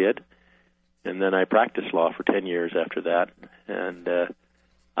 So I did, And then I practiced law for 10 years after that, and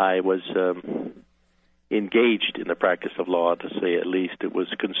I was engaged in the practice of law, to say at least. It was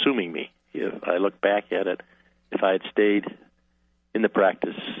consuming me. If I look back at it, if I had stayed in the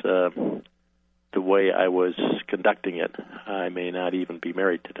practice the way I was conducting it, I may not even be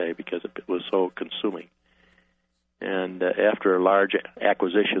married today because it was so consuming. And after a large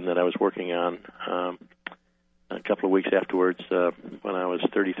acquisition that I was working on, a couple of weeks afterwards, when I was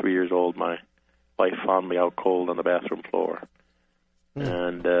 33 years old, my wife found me out cold on the bathroom floor.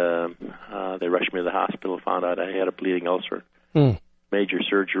 And they rushed me to the hospital, found out I had a bleeding ulcer. Major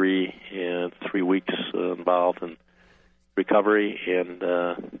surgery, and 3 weeks involved in recovery. And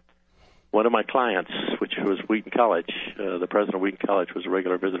one of my clients, which was Wheaton College, the president of Wheaton College, was a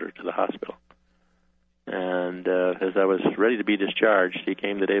regular visitor to the hospital. And as I was ready to be discharged, he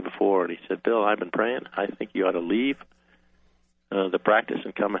came the day before, and he said, "Bill, I've been praying. I think you ought to leave the practice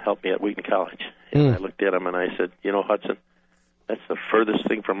and come and help me at Wheaton College." And I looked at him, and I said, "You know, Hudson, that's the furthest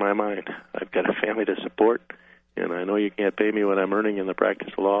thing from my mind. I've got a family to support, and I know you can't pay me what I'm earning in the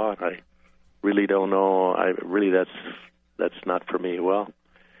practice of law, and I really don't know. That's not for me." Well,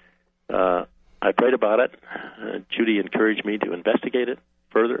 I prayed about it. Judy encouraged me to investigate it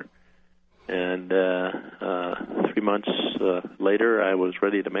further. And 3 months later, I was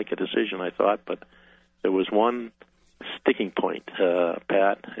ready to make a decision, I thought. But there was one sticking point,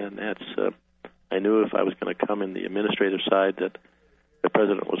 Pat, and that's I knew if I was going to come in the administrative side that the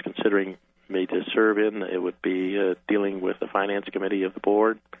president was considering me to serve in, it would be dealing with the finance committee of the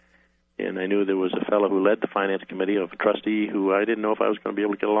board. And I knew there was a fellow who led the finance committee, of a trustee, who I didn't know if I was going to be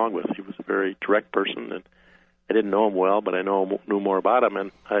able to get along with. He was a very direct person, and I didn't know him well, but I knew more about him,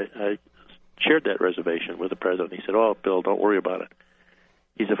 and I shared that reservation with the president. He said, "Oh, Bill, don't worry about it.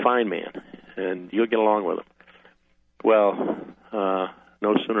 He's a fine man, and you'll get along with him." Well,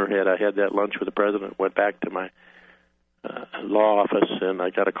 no sooner had I had that lunch with the president, went back to my law office, and I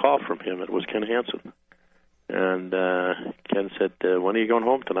got a call from him. It was Ken Hansen. And Ken said, "When are you going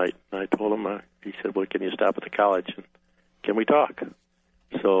home tonight?" And I told him, he said, "Well, can you stop at the college, and can we talk?"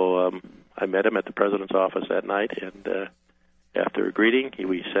 So I met him at the president's office that night, and after a greeting,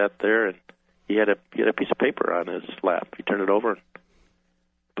 we sat there, and he had a piece of paper on his lap. He turned it over and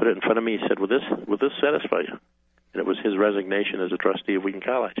put it in front of me. He said, "Will this satisfy you?" And it was his resignation as a trustee of Wheaton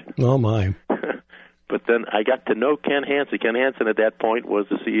College. Oh, my. But then I got to know Ken Hansen. Ken Hansen at that point was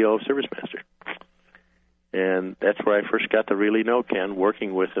the CEO of ServiceMaster. And that's where I first got to really know Ken,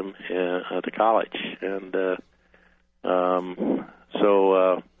 working with him at the college. And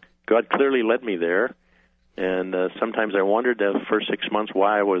so God clearly led me there. And sometimes I wondered the first 6 months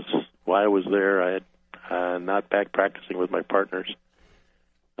why I was there. I had not back practicing with my partners.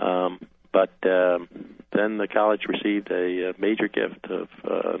 But then the college received a major gift of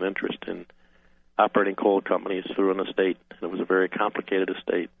an interest in operating coal companies through an estate. And it was a very complicated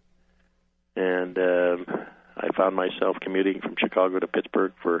estate. And I found myself commuting from Chicago to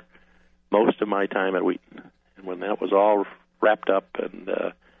Pittsburgh for most of my time at Wheaton. And when that was all wrapped up and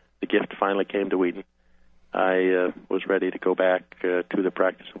the gift finally came to Wheaton, I was ready to go back to the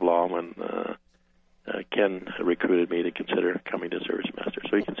practice of law when Ken recruited me to consider coming to ServiceMaster.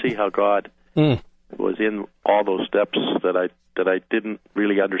 So you can see how God was in all those steps that I didn't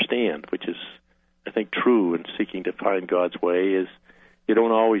really understand, which is, I think, true in seeking to find God's way. Is you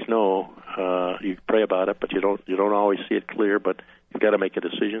don't always know. You pray about it, but you don't always see it clear. But you've got to make a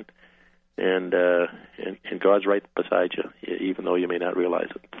decision, and God's right beside you, even though you may not realize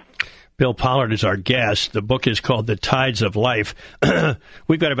it. Bill Pollard is our guest. The book is called The Tides of Life.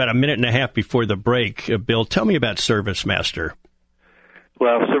 We've got about a minute and a half before the break. Bill, tell me about ServiceMaster.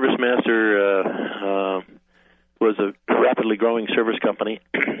 Well, ServiceMaster was a rapidly growing service company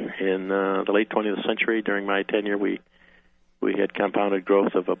in the late 20th century. During my tenure, we had compounded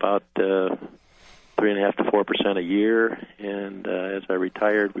growth of about 3.5% to 4% a year. And as I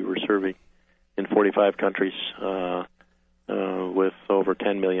retired, we were serving in 45 countries with over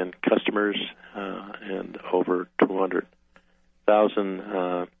 10 million customers and over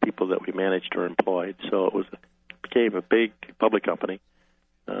 200,000 people that we managed or employed. So it became a big public company,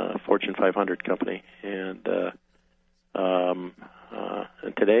 Fortune 500 company. And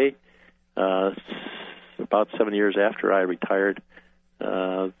today, about 7 years after I retired,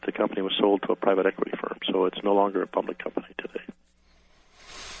 the company was sold to a private equity firm. So it's no longer a public company today.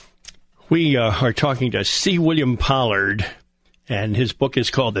 We are talking to C. William Pollard, and his book is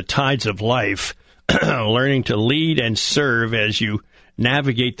called The Tides of Life, Learning to Lead and Serve as You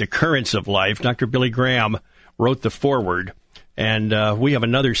Navigate the Currents of Life. Dr. Billy Graham wrote the foreword, and we have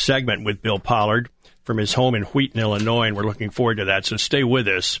another segment with Bill Pollard. from his home in Wheaton, Illinois, and we're looking forward to that, so stay with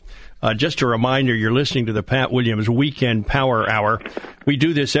us. Just a reminder, you're listening to the Pat Williams Weekend Power Hour. We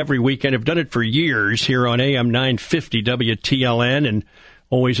do this every weekend. I've done it for years here on AM 950 WTLN, and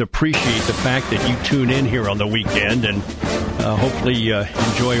always appreciate the fact that you tune in here on the weekend, and hopefully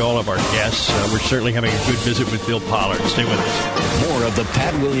enjoy all of our guests. We're certainly having a good visit with Bill Pollard. Stay with us. More of the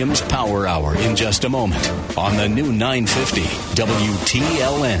Pat Williams Power Hour in just a moment on the new 950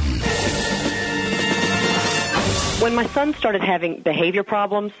 WTLN. When my son started having behavior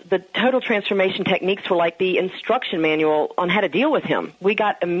problems, the total transformation techniques were like the instruction manual on how to deal with him. We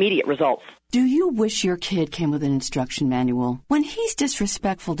got immediate results. Do you wish your kid came with an instruction manual? When he's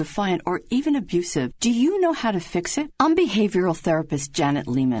disrespectful, defiant, or even abusive, do you know how to fix it? I'm behavioral therapist Janet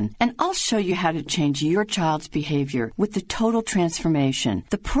Lehman, and I'll show you how to change your child's behavior with the Total Transformation,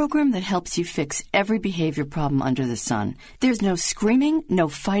 the program that helps you fix every behavior problem under the sun. There's no screaming, no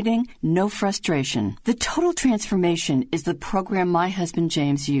fighting, no frustration. The Total Transformation is the program my husband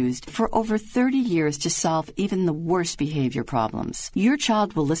James used for over 30 years to solve even the worst behavior problems. Your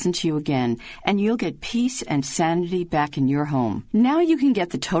child will listen to you again, and you'll get peace and sanity back in your home. Now you can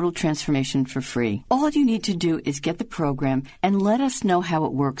get the Total Transformation for free. All you need to do is get the program and let us know how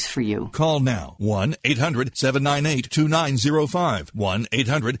it works for you. Call now. 1-800-798-2905.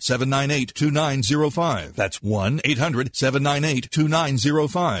 1-800-798-2905. That's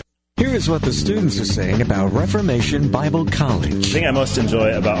 1-800-798-2905. Here is what the students are saying about Reformation Bible College. The thing I most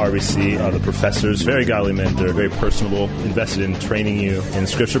enjoy about RBC are the professors. Very godly men. They're very personable, invested in training you in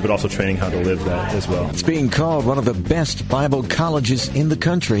Scripture, but also training how to live that as well. It's being called one of the best Bible colleges in the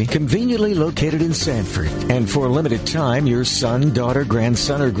country, conveniently located in Sanford. And for a limited time, your son, daughter,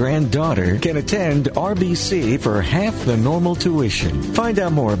 grandson, or granddaughter can attend RBC for half the normal tuition. Find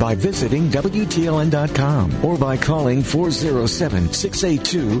out more by visiting WTLN.com or by calling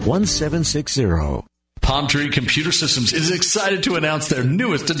 407-682-1760. Palm Tree Computer Systems is excited to announce their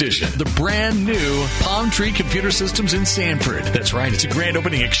newest addition, the brand new Palm Tree Computer Systems in Sanford. That's right, it's a grand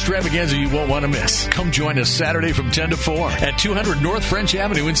opening extravaganza you won't want to miss. Come join us Saturday from 10 to 4 at 200 North French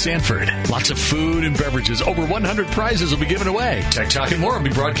Avenue in Sanford. Lots of food and beverages. Over 100 prizes will be given away. Tech Talk and more will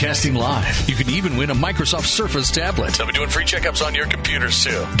be broadcasting live. You can even win a Microsoft Surface tablet. They'll be doing free checkups on your computers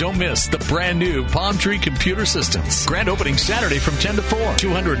too. Don't miss the brand new Palm Tree Computer Systems. Grand opening Saturday from 10 to 4,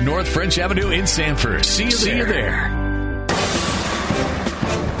 200 North French Avenue in Sanford. See you there.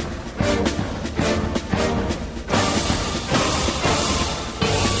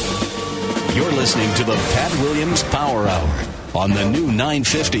 You're listening to the Pat Williams Power Hour on the new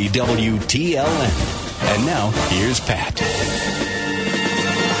 950 WTLN. And now, here's Pat.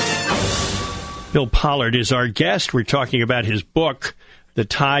 Bill Pollard is our guest. We're talking about his book, The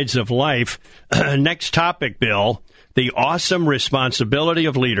Tides of Life. Next topic, Bill, the awesome responsibility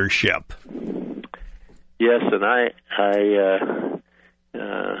of leadership. Yes, and I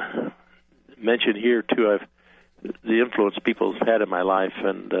mentioned here, too, the influence people have had in my life.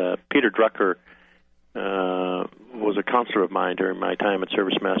 And Peter Drucker was a counselor of mine during my time at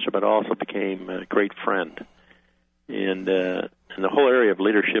Service Master, but also became a great friend. And in the whole area of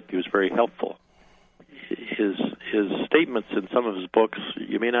leadership, he was very helpful. His statements in some of his books,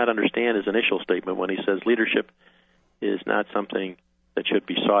 you may not understand his initial statement when he says leadership is not something that should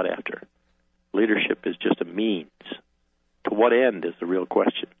be sought after. Leadership is just a means. To what end is the real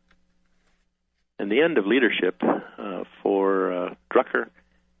question. And the end of leadership for Drucker,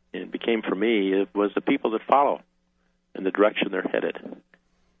 and became for me, it was the people that follow in the direction they're headed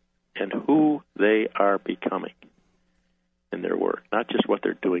and who they are becoming in their work. Not just what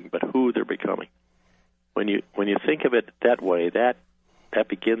they're doing, but who they're becoming. When you think of it that way, that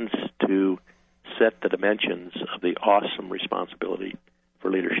begins to set the dimensions of the awesome responsibility for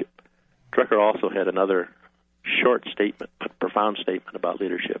leadership. Drucker also had another short statement, but profound statement about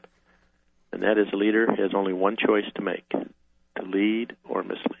leadership, and that is a leader has only one choice to make, to lead or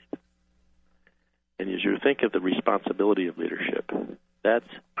mislead. And as you think of the responsibility of leadership, that's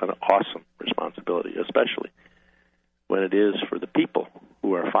an awesome responsibility, especially when it is for the people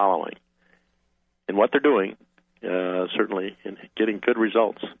who are following in what they're doing, certainly in getting good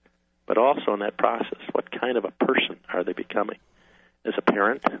results, but also in that process, what kind of a person are they becoming? As a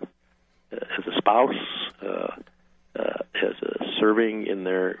parent, as a spouse, as a serving in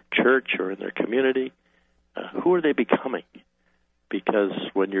their church or in their community, who are they becoming? Because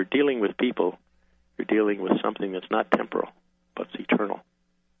when you're dealing with people, you're dealing with something that's not temporal, but it's eternal.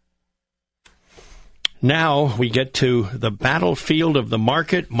 Now we get to the battlefield of the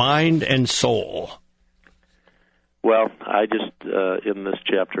market, mind, and soul. Well, I just, in this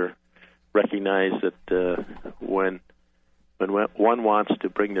chapter, recognize that when when one wants to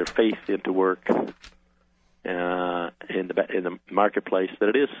bring their faith into work in the marketplace, that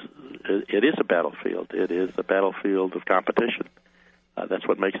it is a battlefield. It is a battlefield of competition. That's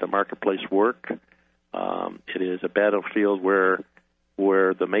what makes the marketplace work. It is a battlefield where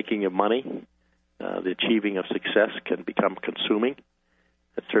the making of money, the achieving of success can become consuming.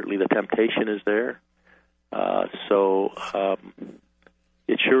 And certainly the temptation is there. So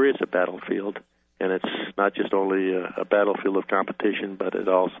it sure is a battlefield, and it's not just only a battlefield of competition, but it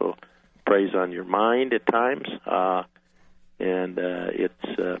also preys on your mind at times. And it's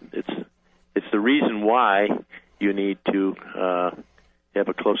the reason why you need to have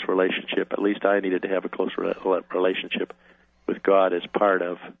a close relationship. At least I needed to have a close relationship with God as part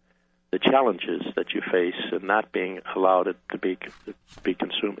of the challenges that you face and not being allowed it to be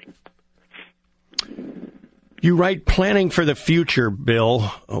consuming. You write planning for the future, Bill.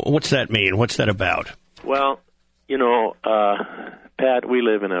 What's that mean? What's that about? Well, Pat, we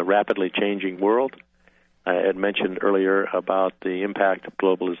live in a rapidly changing world. I had mentioned earlier about the impact of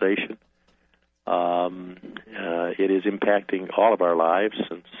globalization. It is impacting all of our lives,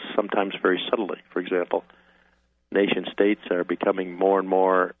 and sometimes very subtly. For example, nation-states are becoming more and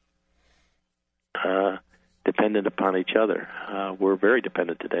more dependent upon each other. We're very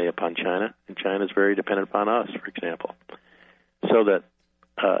dependent today upon China, and China is very dependent upon us, for example. So that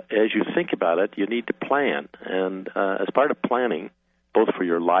as you think about it, you need to plan. And as part of planning, both for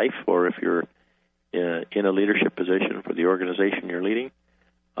your life or if you're in a leadership position for the organization you're leading,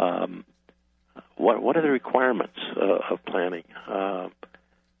 what are the requirements of planning?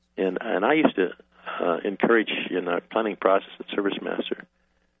 And I used to encourage in our planning process at ServiceMaster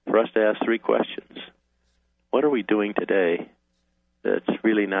for us to ask three questions. What are we doing today that's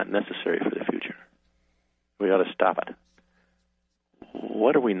really not necessary for the future? We ought to stop it.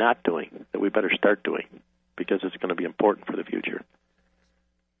 What are we not doing that we better start doing because it's going to be important for the future?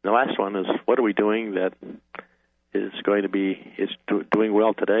 And the last one is, what are we doing that is going to be doing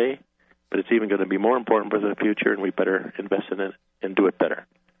well today, but it's even going to be more important for the future, and we better invest in it and do it better.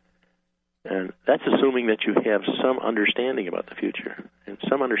 And that's assuming that you have some understanding about the future. And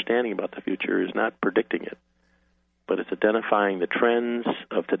some understanding about the future is not predicting it, but it's identifying the trends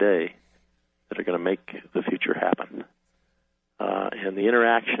of today that are going to make the future happen. And the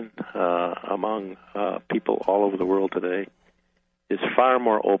interaction among people all over the world today is far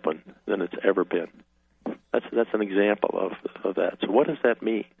more open than it's ever been. That's an example of that. So what does that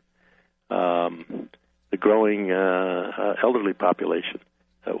mean? The growing elderly population.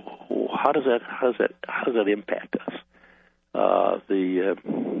 How does that impact us? The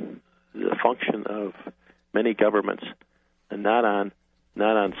function of many governments, and not on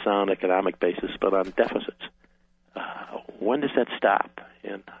sound economic basis, but on deficits. When does that stop?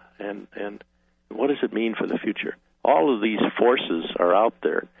 And what does it mean for the future? All of these forces are out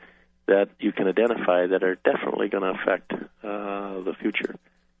there that you can identify that are definitely going to affect the future.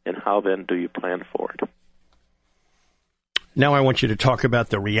 And how then do you plan for it? Now I want you to talk about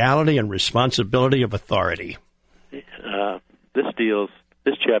the reality and responsibility of authority.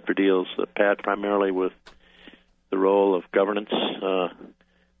 This chapter deals, Pat, primarily with the role of governance,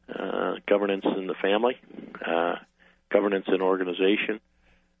 governance in the family, governance in organization,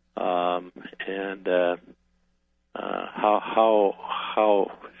 and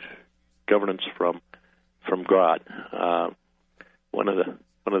how governance from God. One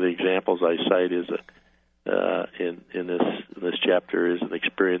of the examples I cite is in this chapter is an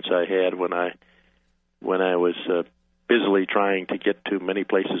experience I had when I was busily trying to get to many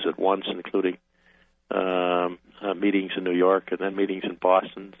places at once, including meetings in New York and then meetings in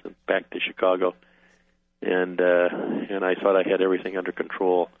Boston and back to Chicago, and I thought I had everything under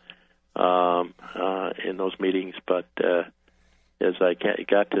control in those meetings. But as I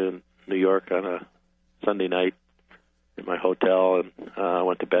got to New York on a Sunday night in my hotel, and I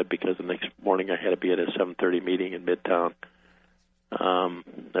went to bed because the next morning I had to be at a 7:30 meeting in Midtown.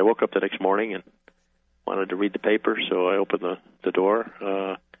 I woke up the next morning and wanted to read the paper, so I opened the door,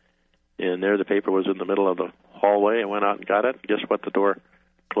 and there the paper was in the middle of the hallway. I went out and got it. Guess what? The door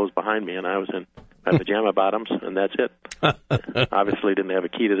closed behind me, and I was in my pajama bottoms, and that's it. Obviously didn't have a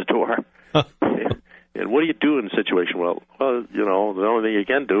key to the door. And what do you do in a situation? Well, the only thing you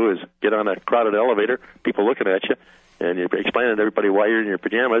can do is get on a crowded elevator, people looking at you, and you're explaining to everybody why you're in your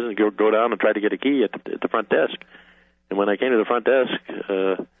pajamas, and go down and try to get a key at the front desk. And when I came to the front desk,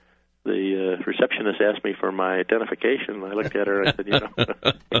 the receptionist asked me for my identification. I looked at her and I said,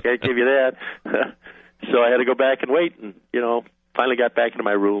 I can't give you that. So I had to go back and wait, and finally got back into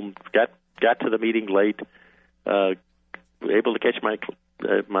my room, got to the meeting late, able to catch my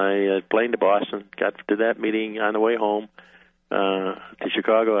plane to Boston, got to that meeting on the way home, to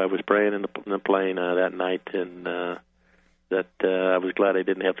Chicago. I was praying in the plane that night, and that I was glad I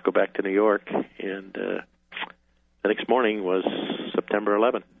didn't have to go back to New York. And the next morning was September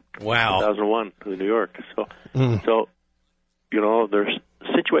 11th, 2001, in New York. So, there's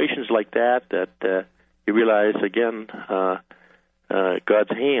situations like that you realize again.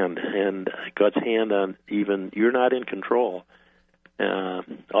 God's hand, and God's hand on even you're not in control.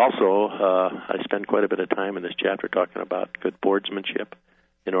 Also, I spend quite a bit of time in this chapter talking about good boardsmanship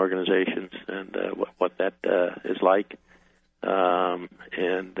in organizations and what that is like.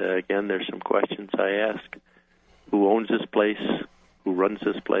 And again, there's some questions I ask. Who owns this place? Who runs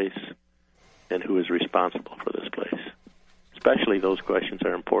this place? And who is responsible for this place? Especially those questions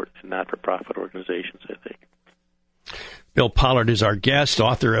are important in not-for-profit organizations, I think. Bill Pollard is our guest,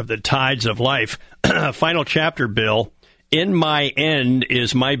 author of The Tides of Life. Final chapter, Bill. In my end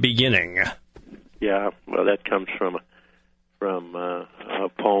is my beginning. Yeah, well, that comes from a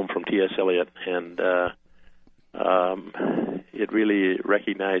poem from T.S. Eliot, and it really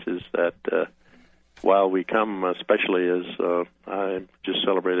recognizes that while we come, especially as I just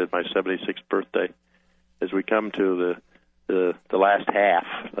celebrated my 76th birthday, as we come to the last half,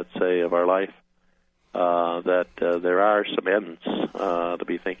 let's say, of our life, that there are some ends to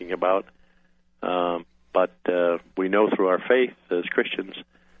be thinking about. But we know through our faith as Christians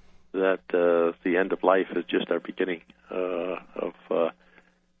that the end of life is just our beginning of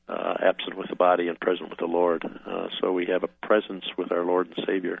absent with the body and present with the Lord. So we have a presence with our Lord and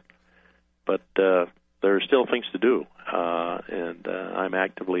Savior. But there are still things to do, and I'm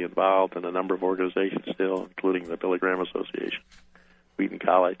actively involved in a number of organizations still, including the Billy Graham Association, Wheaton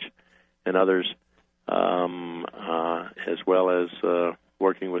College, and others, as well as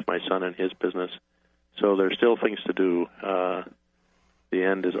working with my son and his business. So there's still things to do. The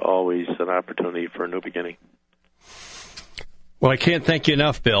end is always an opportunity for a new beginning. Well, I can't thank you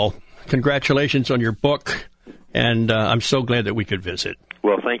enough, Bill. Congratulations on your book, and I'm so glad that we could visit.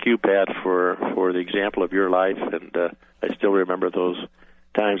 Well, thank you, Pat, for the example of your life, and I still remember those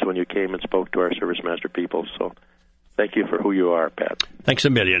times when you came and spoke to our Service Master people, so thank you for who you are, Pat. Thanks a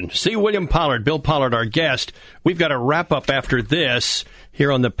million. See William Pollard, Bill Pollard, our guest. We've got a wrap-up after this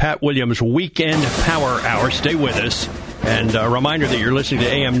here on the Pat Williams Weekend Power Hour. Stay with us. And a reminder that you're listening to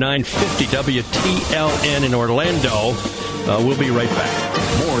AM 950 WTLN in Orlando. We'll be right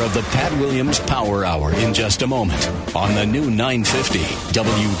back. More of the Pat Williams Power Hour in just a moment on the new 950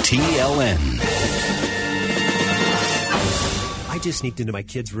 WTLN. I just sneaked into my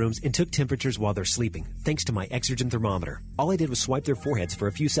kids' rooms and took temperatures while they're sleeping, thanks to my Exergen thermometer. All I did was swipe their foreheads for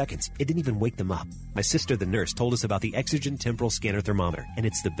a few seconds. It didn't even wake them up. My sister, the nurse, told us about the Exergen Temporal Scanner Thermometer, and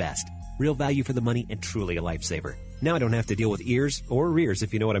it's the best. Real value for the money and truly a lifesaver. Now I don't have to deal with ears or rears,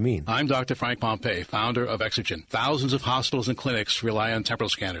 if you know what I mean. I'm Dr. Frank Pompey, founder of Exergen. Thousands of hospitals and clinics rely on temporal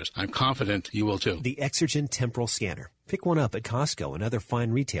scanners. I'm confident you will too. The Exergen Temporal Scanner. Pick one up at Costco and other fine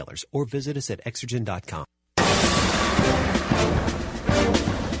retailers, or visit us at Exergen.com.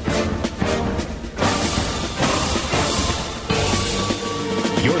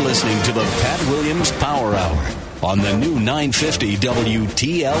 You're listening to the Pat Williams Power Hour on the new 950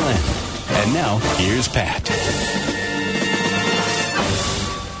 WTLN. And now, here's Pat.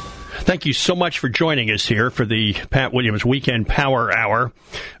 Thank you so much for joining us here for the Pat Williams Weekend Power Hour.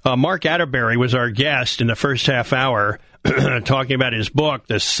 Mark Atterbury was our guest in the first half hour talking about his book,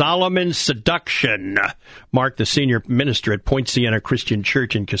 The Solomon Seduction. Mark, the senior minister at Point Siena Christian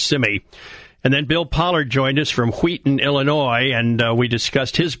Church in Kissimmee. And then Bill Pollard joined us from Wheaton, Illinois, and we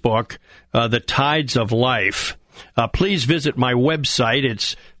discussed his book, The Tides of Life. Please visit my website.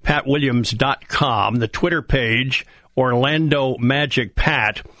 It's patwilliams.com, the Twitter page, Orlando Magic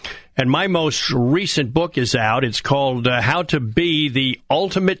Pat. And my most recent book is out. It's called How to Be the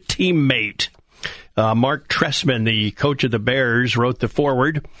Ultimate Teammate. Mark Trestman, the coach of the Bears, wrote the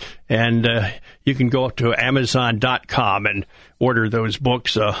foreword, and you can go to Amazon.com and order those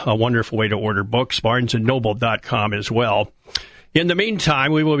books, a wonderful way to order books, BarnesandNoble.com as well. In the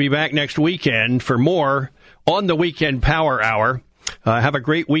meantime, we will be back next weekend for more on the Weekend Power Hour. Have a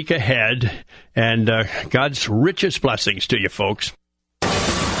great week ahead, and God's richest blessings to you, folks.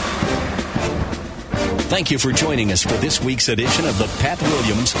 Thank you for joining us for this week's edition of the Pat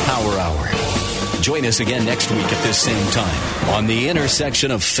Williams Power Hour. Join us again next week at this same time on the intersection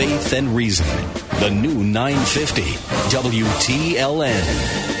of faith and reason. The new 950 WTLN.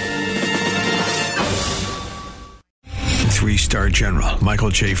 3-star general Michael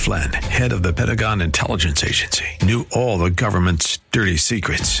J. Flynn, head of the Pentagon Intelligence Agency, knew all the government's dirty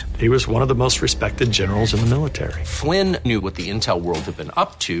secrets. He was one of the most respected generals in the military. Flynn knew what the intel world had been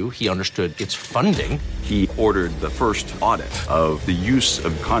up to. He understood its funding. He ordered the first audit of the use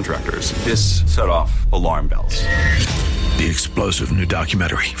of contractors. This set off alarm bells. The explosive new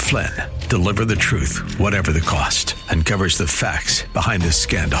documentary, Flynn, Deliver the Truth, Whatever the Cost, uncovers the facts behind this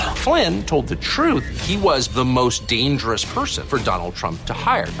scandal. Flynn told the truth. He was the most dangerous person for Donald Trump to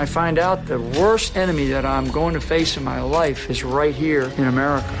hire. I find out the worst enemy that I'm going to face in my life is right here in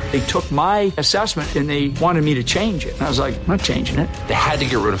America. They took my assessment and they wanted me to change it. And I was like, I'm not changing it. They had to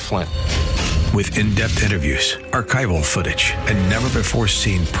get rid of Flynn. With in-depth interviews, archival footage, and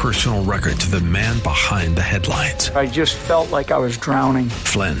never-before-seen personal records of the man behind the headlines. I just felt like I was drowning.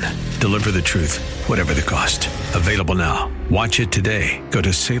 Flynn, Deliver the Truth, Whatever the Cost. Available now. Watch it today. Go to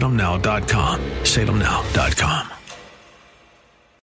salemnow.com. salemnow.com.